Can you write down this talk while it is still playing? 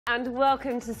and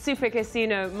welcome to Super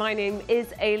Casino. My name is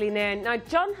EilidhNairn. Now,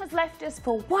 John has left us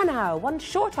for 1 hour, one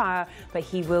short hour, but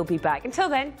he will be back. Until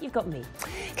then, you've got me.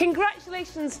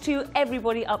 Congratulations to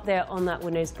everybody up there on that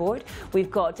winners board. We've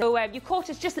got, you caught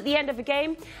us just at the end of a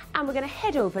game, and we're going to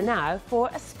head over now for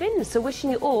a spin. So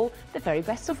wishing you all the very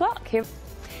best of luck here.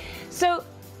 So,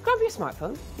 grab your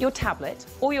smartphone, your tablet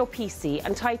or your PC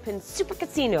and type in Super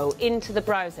Casino into the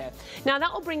browser. Now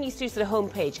that will bring you through to the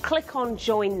home page. Click on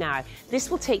Join Now.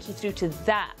 This will take you through to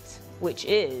that, which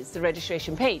is the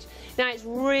registration page. Now it's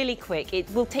really quick. It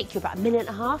will take you about a minute and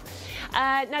a half.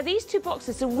 Now these two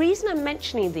boxes, the reason I'm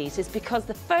mentioning these is because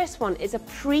the first one is a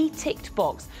pre-ticked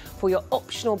box for your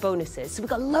optional bonuses. So we've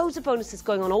got loads of bonuses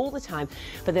going on all the time,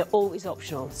 but they're always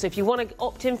optional. So if you want to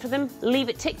opt in for them, leave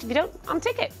it ticked. If you don't,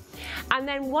 untick it. And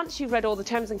then once you've read all the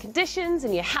terms and conditions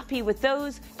and you're happy with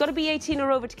those, got to be 18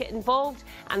 or over to get involved,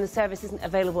 and the service isn't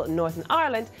available in Northern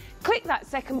Ireland, click that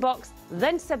second box,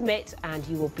 then submit, and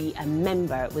you will be a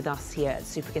member with us here at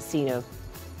Super Casino.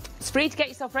 It's free to get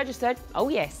yourself registered. Oh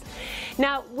yes.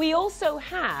 Now we also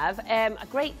have a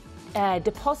great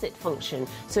deposit function,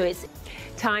 so it's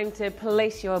time to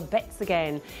place your bets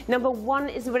again. Number 1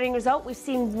 is the winning result. We've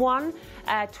seen one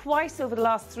twice over the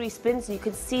last 3 spins, and you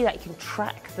can see that you can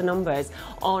track the numbers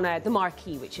on the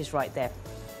marquee, which is right there.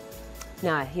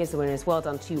 Now, here's the winners. Well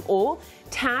done to you all.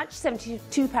 Taj,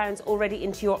 £72 already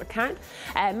into your account.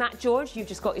 Matt George, you've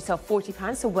just got yourself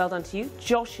 £40, so well done to you.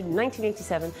 Josh, in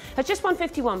 1987, has just won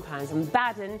 £51, and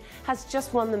Baden has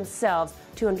just won themselves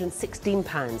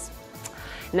 £216.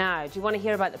 Now, do you want to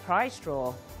hear about the prize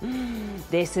draw?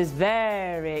 This is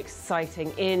very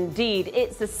exciting indeed.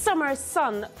 It's the Summer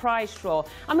Sun prize draw.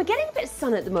 And we're getting a bit of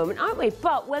sun at the moment, aren't we?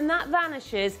 But when that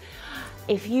vanishes,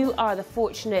 if you are the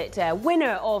fortunate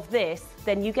winner of this,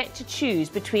 then you get to choose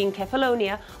between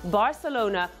Kefalonia,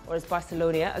 Barcelona, or as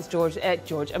as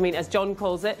John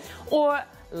calls it, or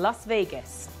Las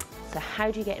Vegas. So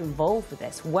how do you get involved with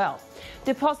this? Well,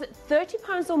 deposit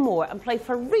 £30 or more and play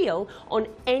for real on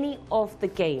any of the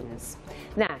games.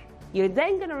 Now, you're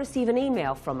then going to receive an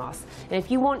email from us, and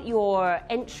if you want your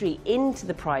entry into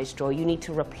the prize draw, you need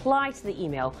to reply to the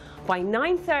email by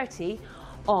 9:30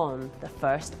 on the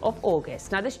 1st of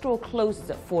August. Now this draw closes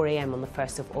at 4 AM on the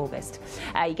 1st of August.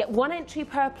 You get 1 entry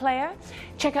per player.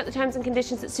 Check out the terms and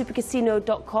conditions at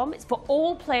supercasino.com. It's for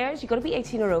all players. You've got to be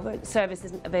 18 or over. The service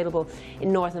isn't available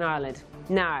in Northern Ireland.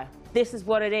 Now, this is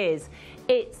what it is.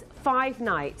 It's 5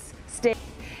 nights.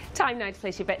 Time now to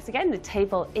place your bets again. The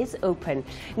table is open.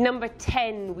 Number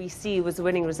 10 we see was the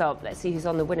winning result. Let's see who's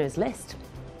on the winners list.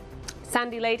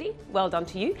 Sandy Lady, well done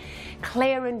to you.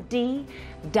 Claire and D,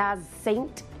 Daz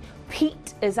Saint,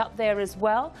 Pete is up there as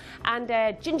well, and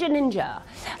Ginger Ninja.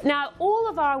 Now, all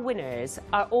of our winners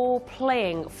are all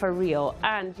playing for real,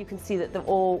 and you can see that they're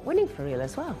all winning for real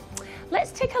as well.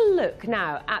 Let's take a look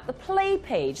now at the play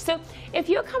page. So if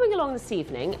you're coming along this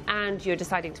evening and you're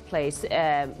deciding to place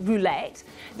roulette,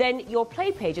 then your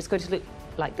play page is going to look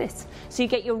like this. So you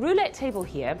get your roulette table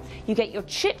here, you get your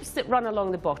chips that run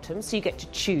along the bottom, so you get to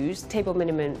choose. Table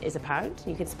minimum is £1.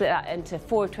 You can split that into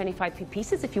 4 25p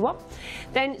pieces if you want.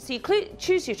 Then, so you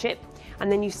choose your chip,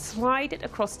 and then you slide it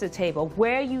across the table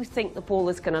where you think the ball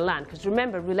is going to land. Because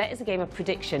remember, roulette is a game of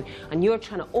prediction, and you're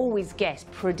trying to always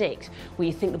predict where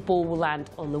you think the ball will land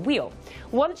on the wheel.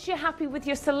 Once you're happy with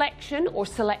your selection or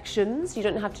selections, you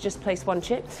don't have to just place one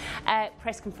chip,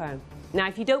 press confirm. Now,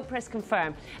 if you don't press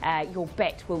confirm, your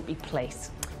bet won't be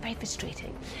placed. Very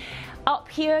frustrating. Up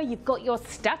here, you've got your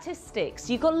statistics.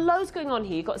 You've got loads going on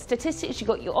here. You've got statistics. You've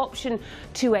got your option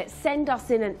to send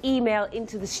us in an email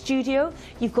into the studio.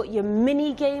 You've got your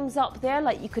mini games up there,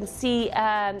 like you can see.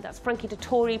 That's Frankie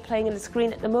Dettori playing on the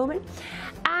screen at the moment.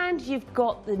 And you've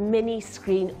got the mini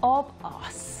screen of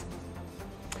us.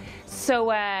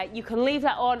 So you can leave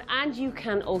that on, and you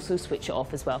can also switch it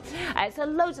off as well. So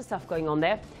loads of stuff going on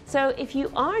there. So if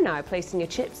you are now placing your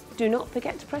chips, do not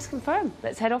forget to press confirm.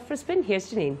 Let's head off for a spin.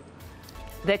 Here's Janine.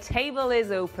 The table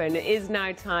is open. It is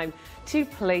now time to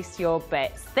place your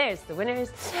bets. There's the winners.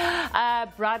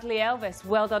 Bradley Elvis,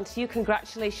 well done to you.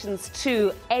 Congratulations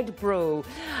to Ed Bro.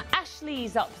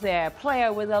 Ashley's up there,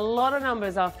 player with a lot of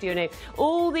numbers after your name.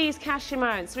 All these cash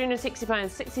amounts, £360,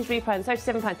 £63,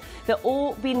 £37, they're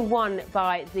all been won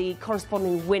by the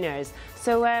corresponding winners.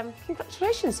 So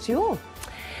congratulations to you all.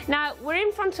 Now, we're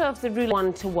in front of the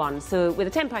roulette 1-to-1, so with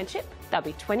a £10 chip,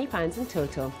 that'll be £20 in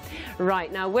total.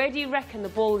 Right, now, where do you reckon the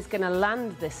ball is going to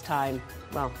land this time?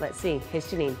 Well, let's see. Here's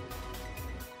Janine.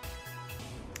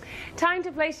 Time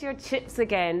to place your chips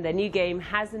again. The new game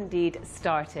has indeed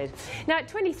started. Now, at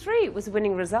 23 was a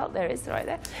winning result. There it is, right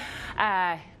there.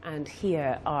 And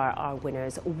here are our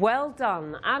winners. Well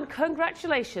done and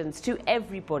congratulations to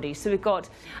everybody. So we've got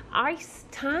Ice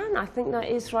Tan, I think that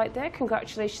is right there.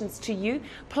 Congratulations to you.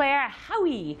 Player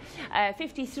Howie,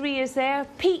 53 is there.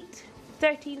 Pete,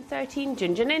 1313,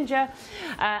 Ginger Ninja,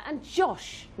 and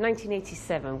Josh,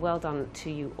 1987. Well done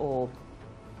to you all.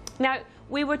 Now,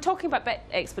 we were talking about bet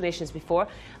explanations before.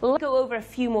 Let's go over a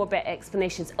few more bet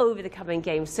explanations over the coming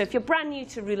games. So if you're brand new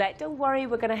to roulette, don't worry,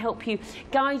 we're going to help you,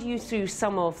 guide you through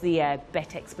some of the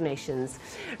bet explanations.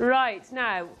 Right,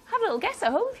 now, have a little guess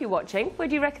at home if you're watching. Where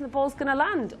do you reckon the ball's going to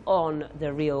land on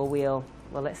the real wheel?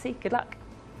 Well, let's see. Good luck.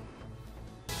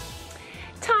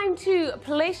 Time to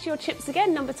place your chips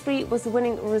again. Number 3 was the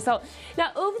winning result.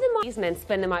 Now, over the months, and then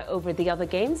spend them out over the other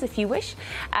games if you wish.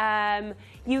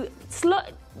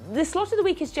 The slot of the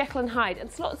week is Jekyll and Hyde,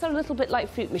 and slots are a little bit like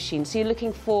fruit machines. So you're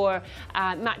looking for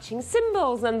matching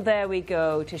symbols, and there we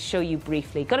go to show you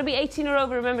briefly. Got to be 18 or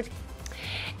over. Remember,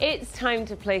 it's time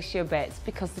to place your bets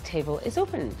because the table is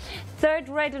open. Third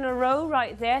red in a row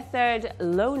right there. Third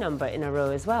low number in a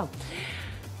row as well.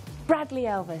 Bradley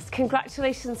Elvis,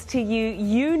 congratulations to you.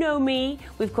 You know me.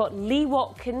 We've got Lee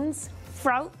Watkins,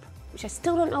 Froup, which I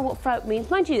still don't know what Froup means.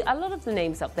 Mind you, a lot of the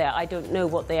names up there, I don't know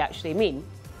what they actually mean.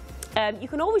 You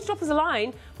can always drop us a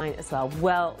line as well.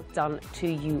 Well done to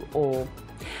you all.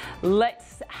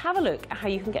 Let's have a look at how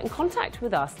you can get in contact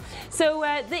with us. So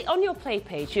on your play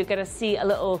page, you're going to see a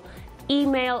little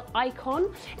email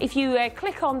icon. If you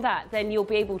click on that, then you'll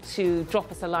be able to drop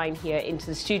us a line here into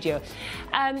the studio.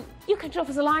 You can drop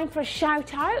us a line for a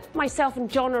shout out. Myself and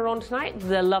John are on tonight,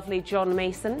 the lovely John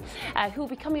Mason, who will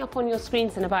be coming up on your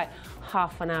screens in about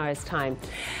half an hour's time.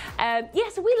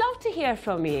 Yes, we love to hear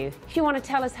from you. If you want to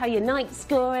tell us how your night's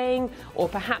going, or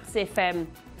perhaps if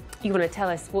you want to tell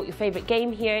us what your favourite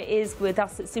game here is with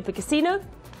us at Super Casino,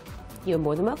 you're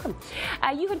more than welcome.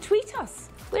 You can tweet us.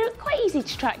 We're quite easy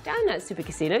to track down at Super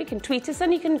Casino. You can tweet us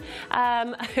and you can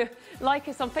like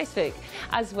us on Facebook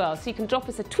as well. So you can drop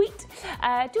us a tweet.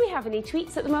 Do we have any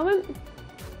tweets at the moment?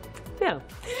 No.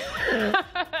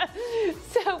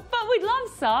 But we'd love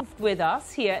some with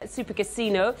us here at Super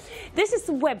Casino. This is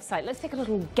the website. Let's take a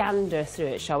little gander through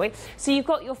it, shall we? So you've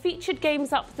got your featured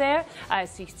games up there.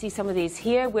 So you can see some of these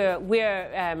here. We're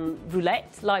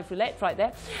roulette, live roulette right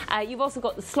there. You've also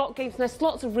got the slot games. Now,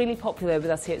 slots are really popular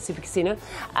with us here at Super Casino.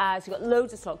 So you've got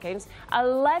loads of slot games.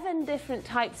 11 different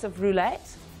types of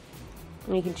roulette.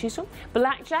 And you can choose from.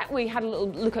 Blackjack, we had a little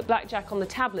look at blackjack on the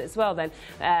tablet as well then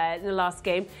in the last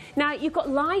game. Now, you've got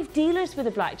live dealers with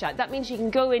the blackjack. That means you can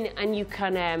go in and you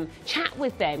can chat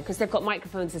with them because they've got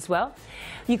microphones as well.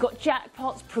 You've got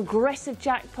jackpots, progressive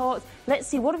jackpots. Let's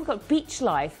see, what have we got? Beach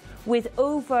Life with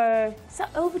over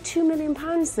 £2 million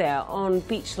there on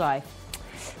Beach Life.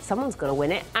 Someone's got to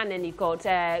win it. And then you've got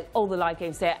all the live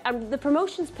games there. And the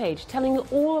promotions page telling you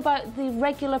all about the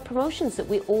regular promotions that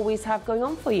we always have going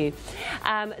on for you.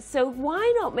 So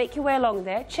why not make your way along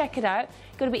there? Check it out.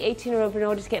 Got to be 18 or over in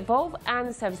order to get involved. And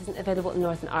the service isn't available in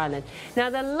Northern Ireland. Now,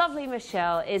 the lovely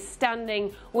Michelle is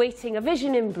standing, waiting, a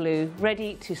vision in blue,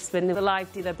 ready to spin the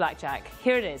live dealer blackjack.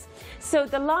 Here it is. So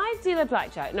the live dealer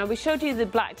blackjack. Now, we showed you the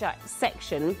blackjack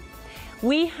section.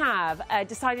 We have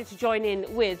decided to join in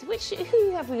with,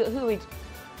 who have we got? Who are we?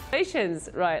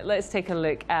 Right, let's take a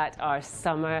look at our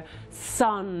Summer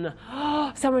Sun.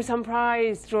 Summer Sun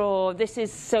prize draw. This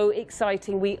is so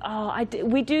exciting. We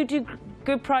do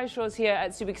good prize draws here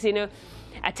at Super Casino.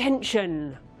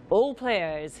 Attention, all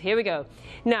players. Here we go.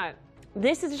 Now,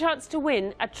 this is a chance to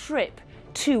win a trip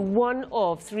to one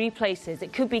of 3 places.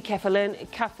 It could be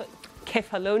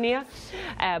Kefalonia,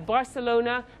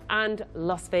 Barcelona and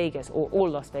Las Vegas, or all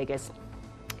Las Vegas.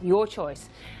 Your choice.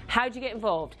 How do you get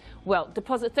involved? Well,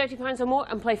 deposit £30 or more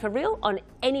and play for real on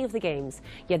any of the games.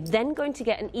 You're then going to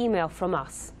get an email from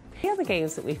us. The other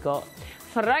games that we've got,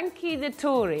 Frankie de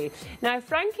Tori. Now,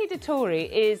 Frankie de Tori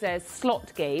is a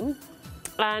slot game.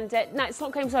 And now,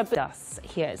 slot games are with us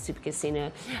here at Super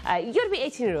Casino. You've got to be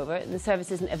 18 or over, and the service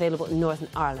isn't available in Northern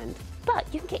Ireland. But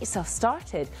you can get yourself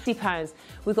started. £50.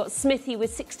 We've got Smithy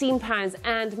with £16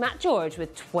 and Matt George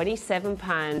with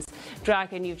 £27.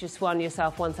 Dragon, you've just won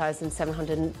yourself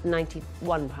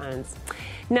 £1,791.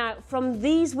 Now, from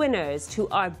these winners to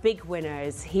our big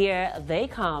winners, here they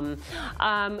come.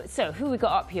 So, who we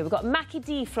got up here? We've got Mackie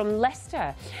D from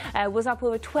Leicester. Was up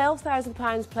over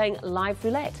 £12,000 playing live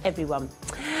roulette, everyone.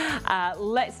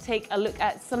 Let's take a look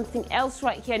at something else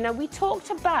right here. Now, we talked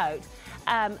about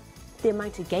the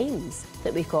amount of games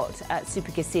that we've got at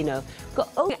Super Casino.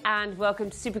 And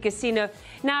welcome to Super Casino.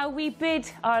 Now, we bid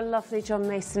our lovely John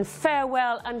Mason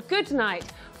farewell and good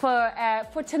night for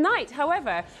tonight.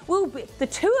 However, the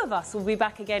 2 of us will be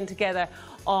back again together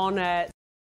on